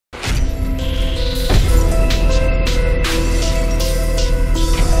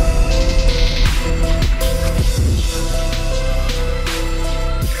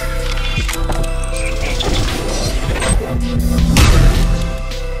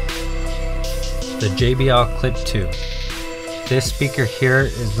the JBL Clip 2. This speaker here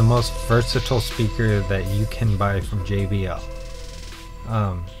is the most versatile speaker that you can buy from JBL.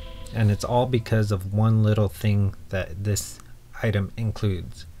 And it's all because of one little thing that this item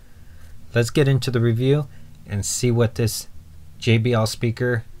includes. Let's get into the review and see what this JBL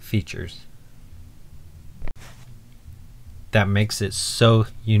speaker features that makes it so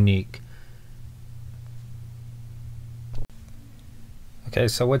unique. Okay,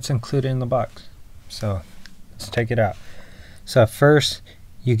 so what's included in the box? So let's take it out. So first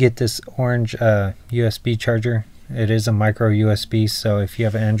you get this orange USB charger. It is a micro USB, so if you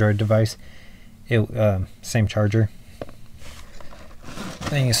have an Android device, same charger.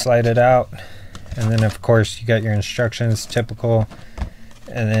 Then you slide it out, and then of course you got your instructions, typical,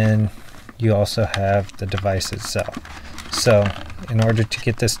 and then you also have the device itself. So in order to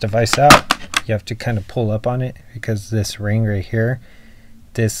get this device out, you have to kind of pull up on it, because this ring right here,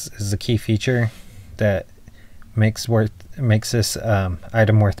 this is the key feature that makes this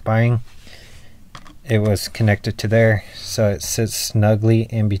item worth buying. It was connected to there, so it sits snugly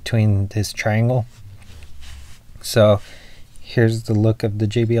in between this triangle. So here's the look of the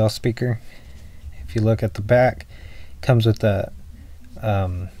JBL speaker. If you look at the back, it comes with a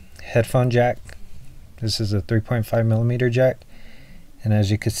headphone jack. This is a 3.5mm jack, and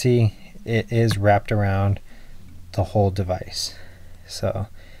as you can see, it is wrapped around the whole device. So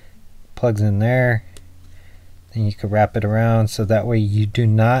plugs in there, then you can wrap it around so that way you do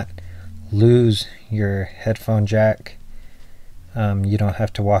not lose your headphone jack. You don't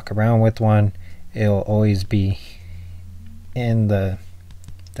have to walk around with one. It'll always be in the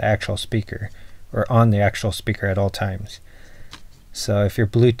actual speaker, or on the actual speaker at all times. So if your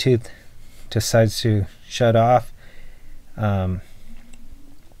Bluetooth decides to shut off,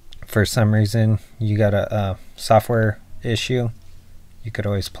 for some reason you got a software issue, you could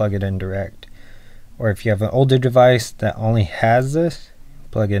always plug it in direct. Or if you have an older device that only has this,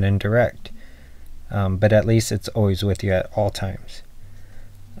 plug it in direct. But at least it's always with you at all times.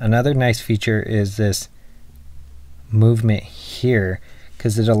 Another nice feature is this movement here,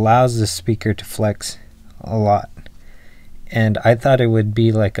 because it allows the speaker to flex a lot. And I thought it would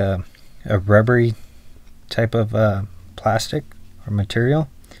be like a rubbery type of plastic or material,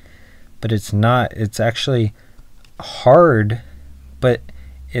 but it's not. It's actually hard, but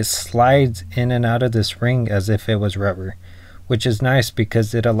it slides in and out of this ring as if it was rubber, which is nice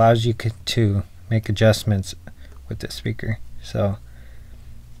because it allows you to make adjustments with this speaker. So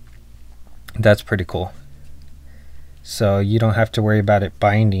that's pretty cool. So you don't have to worry about it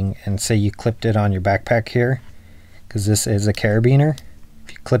binding, and say you clipped it on your backpack here, because this is a carabiner.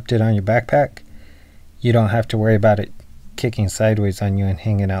 If you clipped it on your backpack, you don't have to worry about it kicking sideways on you and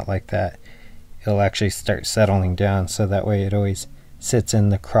hanging out like that. It'll actually start settling down, so that way it always sits in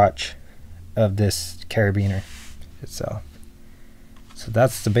the crotch of this carabiner itself. So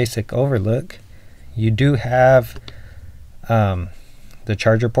that's the basic overlook. You do have the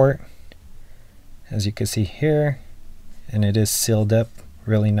charger port, as you can see here, and it is sealed up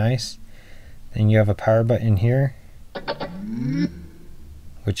really nice. Then you have a power button here,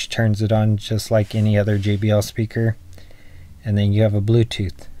 which turns it on just like any other JBL speaker. And then you have a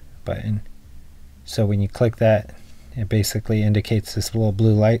Bluetooth button. So when you click that, it basically indicates this little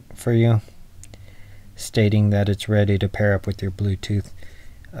blue light for you, stating that it's ready to pair up with your Bluetooth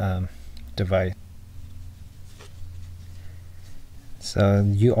device. So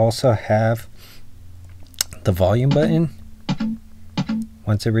you also have the volume button.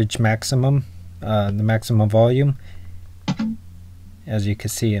 Once it reaches maximum, the maximum volume, as you can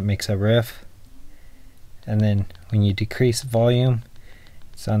see, it makes a riff. And then when you decrease volume,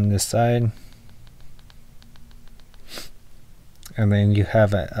 it's on this side. And then you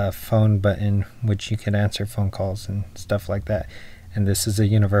have a phone button, which you can answer phone calls and stuff like that. And this is a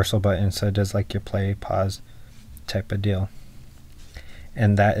universal button, so it does like your play, pause type of deal.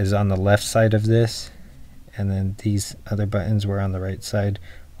 And that is on the left side of this. And then these other buttons were on the right side,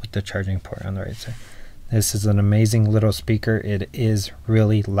 with the charging port on the right side. This is an amazing little speaker. It is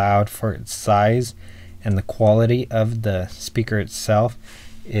really loud for its size, and the quality of the speaker itself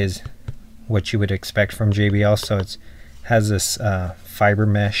is what you would expect from JBL. So it's has this fiber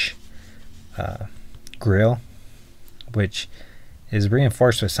mesh grill, which is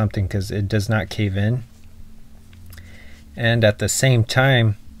reinforced with something because it does not cave in. And at the same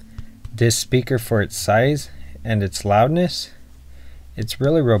time, this speaker, for its size and its loudness, it's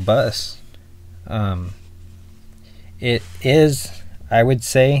really robust. It is, I would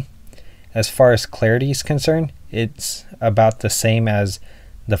say, as far as clarity is concerned, it's about the same as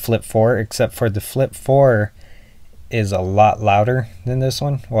the Flip 4, except for the Flip 4 is a lot louder than this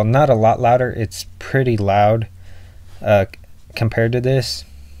one. Well, not a lot louder, it's pretty loud compared to this.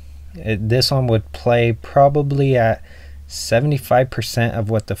 This one would play probably at 75% of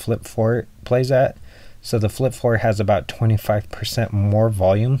what the Flip 4 plays at. So the Flip 4 has about 25% more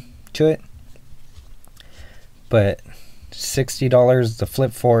volume to it. But $60, the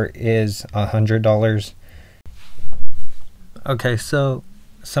Flip 4 is $100. Okay, so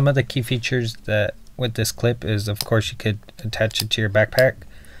some of the key features that with this clip is, of course, you could attach it to your backpack,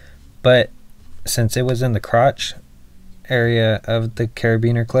 but since it was in the crotch area of the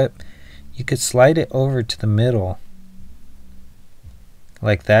carabiner clip, you could slide it over to the middle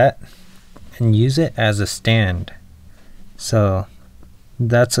like that and use it as a stand. So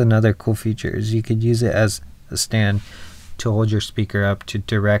that's another cool feature, is you could use it as a stand to hold your speaker up to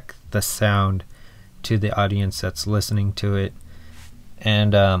direct the sound to the audience that's listening to it.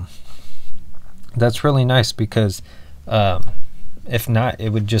 And that's really nice, because if not, it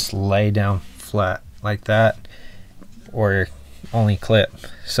would just lay down flat like that or only clip.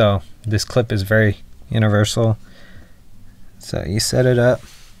 So this clip is very universal. So you set it up,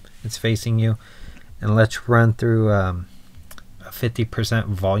 it's facing you, and let's run through a 50%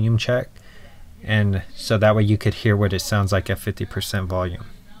 volume check, and so that way you could hear what it sounds like at 50% volume.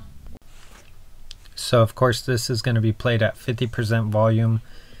 So of course this is going to be played at 50% volume,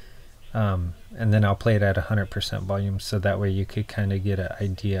 and then I'll play it at 100% volume, so that way you could kind of get an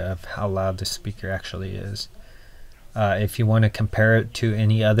idea of how loud the speaker actually is. If you want to compare it to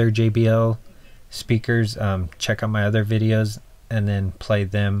any other JBL speakers, check out my other videos and then play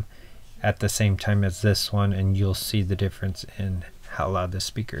them at the same time as this one, and you'll see the difference in how loud this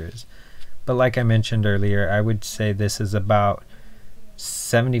speaker is. But like I mentioned earlier, I would say this is about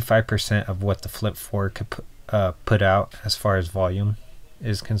 75% of what the Flip 4 could put out as far as volume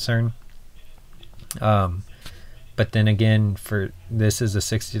is concerned. But then again, for this is a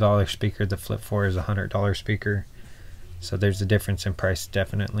 $60 speaker, the Flip 4 is a $100 speaker, so there's a difference in price,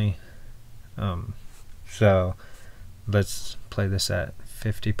 definitely. So let's play this at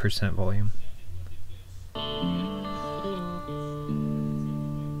 50% volume.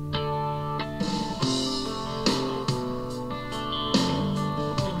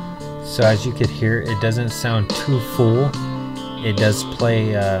 So as you could hear, it doesn't sound too full. It does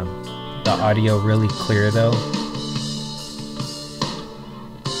play the audio really clear though.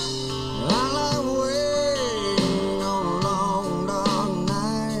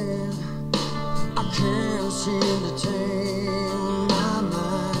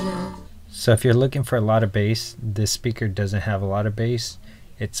 So if you're looking for a lot of bass, this speaker doesn't have a lot of bass.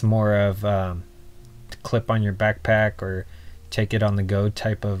 It's more of to clip on your backpack or take it on the go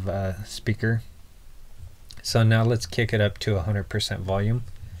type of speaker. So now let's kick it up to 100% volume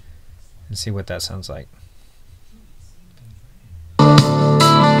and see what that sounds like. Slings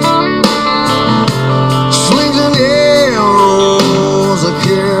and arrows are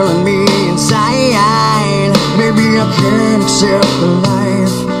killing me inside. Maybe I can't accept the life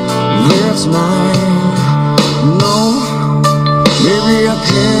that's mine. No, maybe I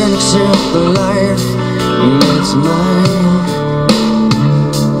can't accept the life that's mine.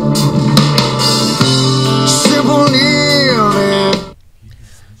 Simple living.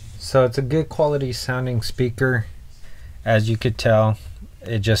 So it's a good quality sounding speaker. As you could tell,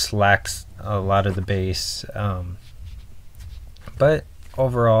 it just lacks a lot of the bass, but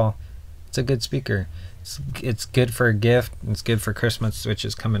overall it's a good speaker. It's good for a gift. It's good for Christmas, which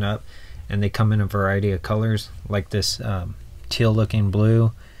is coming up, and they come in a variety of colors, like this teal looking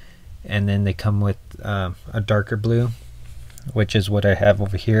blue, and then they come with a darker blue, which is what I have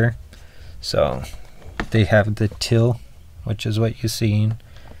over here. So they have the teal, which is what you're seeing,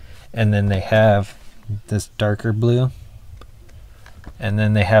 and then they have this darker blue, and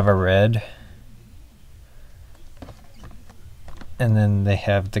then they have a red, and then they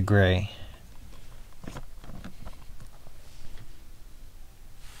have the gray.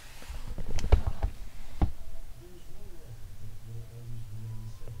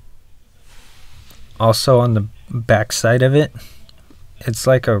 Also on the back side of it, it's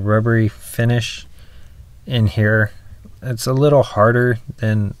like a rubbery finish in here. It's a little harder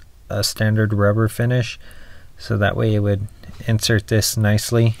than a standard rubber finish, so that way it would insert this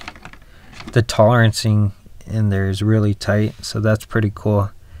nicely. The tolerancing in there is really tight, so that's pretty cool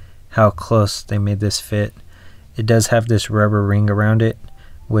how close they made this fit. It does have this rubber ring around it,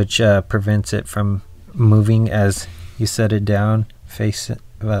 which prevents it from moving as you set it down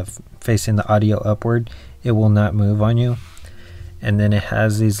facing the audio upward. It will not move on you. And then it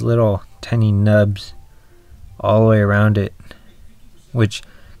has these little tiny nubs all the way around it, which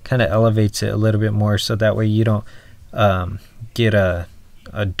kind of elevates it a little bit more, so that way you don't get a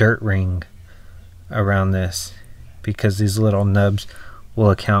dirt ring around this, because these little nubs will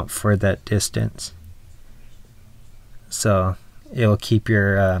account for that distance. So it'll keep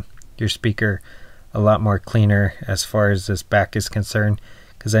your speaker a lot more cleaner as far as this back is concerned,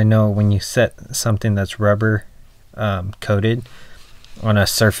 because I know when you set something that's rubber coated on a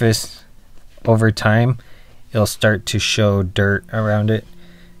surface, over time it'll start to show dirt around it.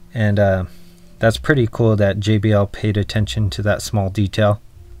 And that's pretty cool that JBL paid attention to that small detail.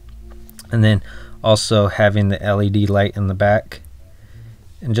 And then also having the LED light in the back,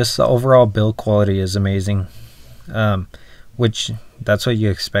 and just the overall build quality is amazing, which that's what you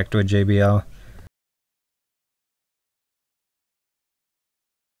expect with JBL.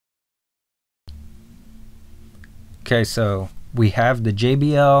 Okay, so we have the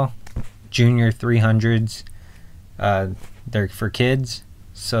JBL Junior 300s. They're for kids,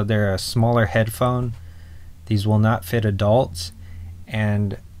 so they're a smaller headphone. These will not fit adults,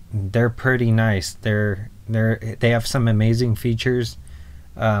 and they're pretty nice. They have some amazing features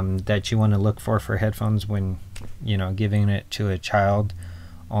that you want to look for headphones when giving it to a child,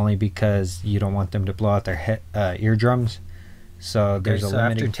 only because you don't want them to blow out their eardrums. So there's a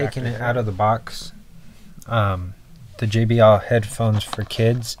limiting factor. After taking it out of the box, the JBL headphones for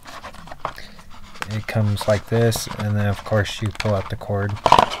kids, it comes like this, and then of course you pull out the cord.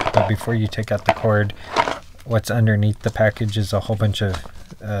 But before you take out the cord, what's underneath the package is a whole bunch of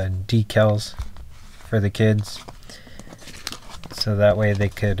decals for the kids, so that way they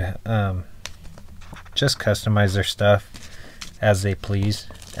could just customize their stuff as they please.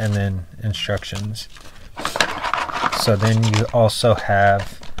 And then instructions. So then you also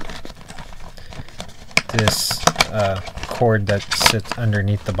have this cord that sits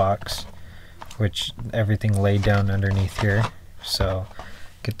underneath the box, which everything laid down underneath here. So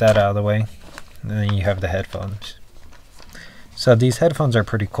get that out of the way, and then you have the headphones. So these headphones are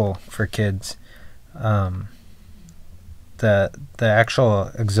pretty cool for kids. The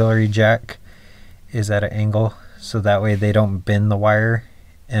actual auxiliary jack is at an angle, so that way they don't bend the wire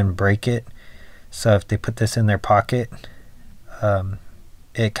and break it. So if they put this in their pocket,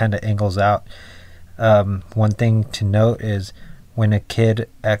 it kind of angles out. One thing to note is when a kid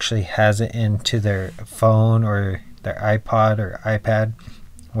actually has it into their phone or their iPod or iPad,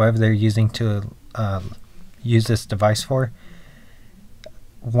 whatever they're using to use this device for,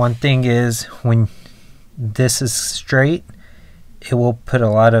 one thing is when this is straight, it will put a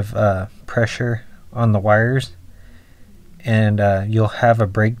lot of pressure on the wires, and you'll have a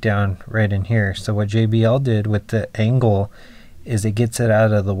breakdown right in here. So what JBL did with the angle is it gets it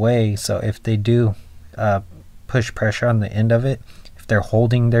out of the way, so if they do push pressure on the end of it, if they're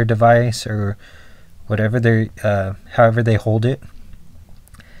holding their device or whatever they're however they hold it,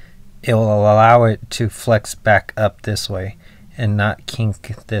 it will allow it to flex back up this way and not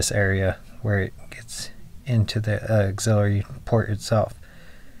kink this area where it gets into the auxiliary port itself.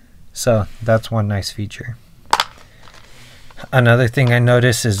 So that's one nice feature. Another thing I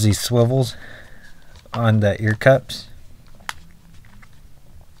noticed is these swivels on the ear cups.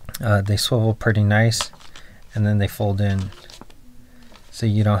 They swivel pretty nice, and then they fold in, so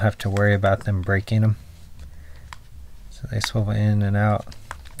you don't have to worry about them breaking them. So they swivel in and out,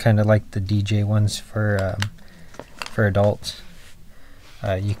 kind of like the DJ ones for adults.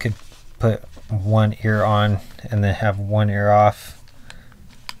 You could put one ear on and then have one ear off,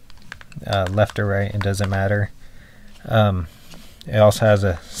 left or right, it doesn't matter. It also has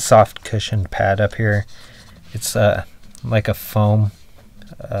a soft cushioned pad up here. It's like a foam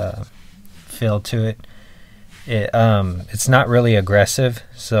feel to it. It's not really aggressive,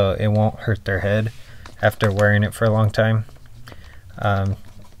 so it won't hurt their head after wearing it for a long time.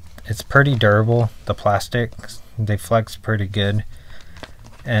 It's pretty durable, the plastic. They flex pretty good.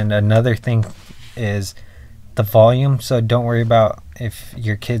 And another thing is the volume, so don't worry about if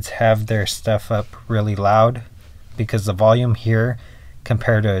your kids have their stuff up really loud, because the volume here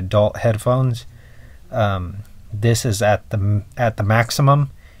compared to adult headphones, this is at the maximum.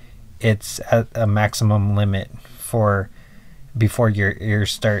 It's at a maximum limit for before your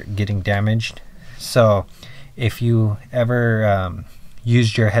ears start getting damaged. So if you ever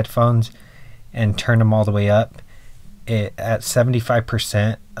used your headphones and turn them all the way up, it at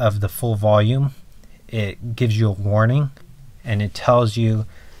 75% of the full volume, it gives you a warning, and it tells you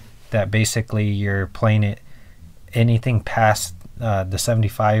that basically you're playing it anything past the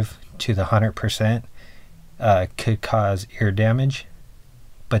 75 to the 100% could cause ear damage.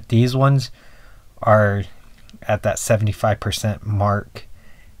 But these ones are at that 75% mark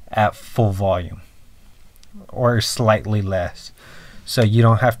at full volume, or slightly less. So you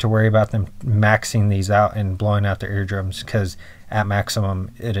don't have to worry about them maxing these out and blowing out their eardrums, because at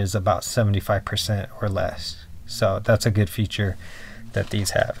maximum it is about 75% or less. So that's a good feature that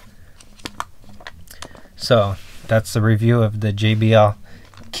these have. So that's the review of the JBL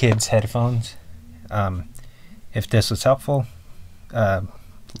Kids headphones. If this was helpful,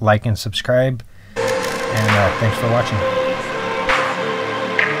 like and subscribe, and thanks for watching.